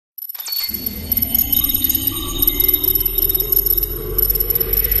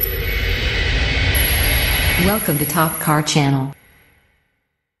Welcome to Top Car Channel.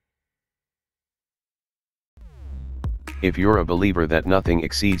 If you're a believer that nothing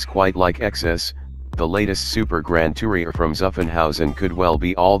exceeds quite like excess, the latest Super Grand Tourer from Zuffenhausen could well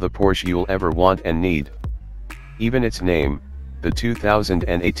be all the Porsche you'll ever want and need. Even its name, the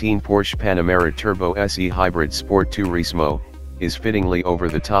 2018 Porsche Panamera Turbo SE Hybrid Sport Turismo, is fittingly over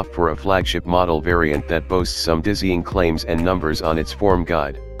the top for a flagship model variant that boasts some dizzying claims and numbers on its form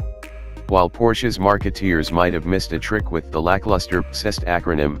guide. While Porsche's marketeers might have missed a trick with the lacklustre PPTSEHST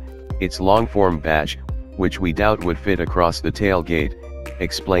acronym, its long-form badge, which we doubt would fit across the tailgate,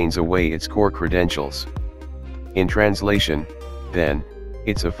 explains away its core credentials. In translation, then,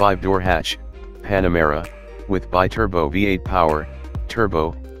 it's a 5-door hatch, Panamera, with bi-turbo V8 power,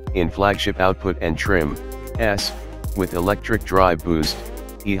 turbo, in flagship output and trim, S, with electric drive boost,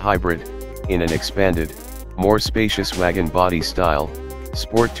 e-hybrid, in an expanded, more spacious wagon body style,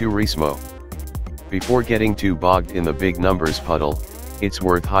 Sport Turismo. Before getting too bogged in the big numbers puddle, it's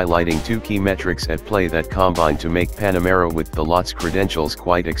worth highlighting two key metrics at play that combine to make Panamera with the Lot's credentials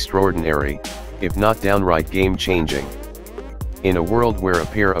quite extraordinary, if not downright game-changing. In a world where a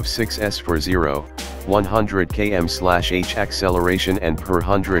pair of 6S for 0-100 km/h acceleration and per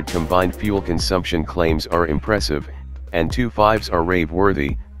 100 combined fuel consumption claims are impressive, and 2 5s are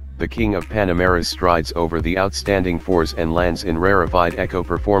rave-worthy, the King of Panameras strides over the outstanding 4s and lands in rarefied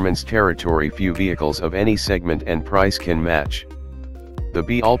eco-performance territory few vehicles of any segment and price can match. The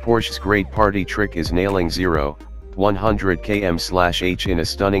be-all Porsche's great party trick is nailing 0-100 km/h in a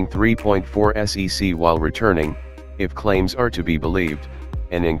stunning 3.4 SEC while returning, if claims are to be believed,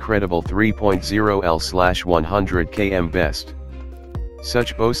 an incredible 3.0 L/100 km best.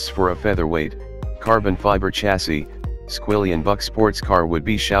 Such boasts for a featherweight, carbon fiber chassis, squillion buck sports car would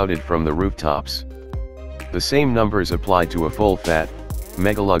be shouted from the rooftops. The same numbers apply to a full-fat,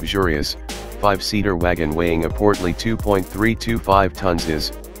 mega-luxurious, 5-seater wagon weighing a portly 2.325 tons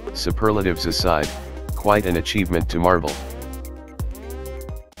is, superlatives aside, quite an achievement to marvel.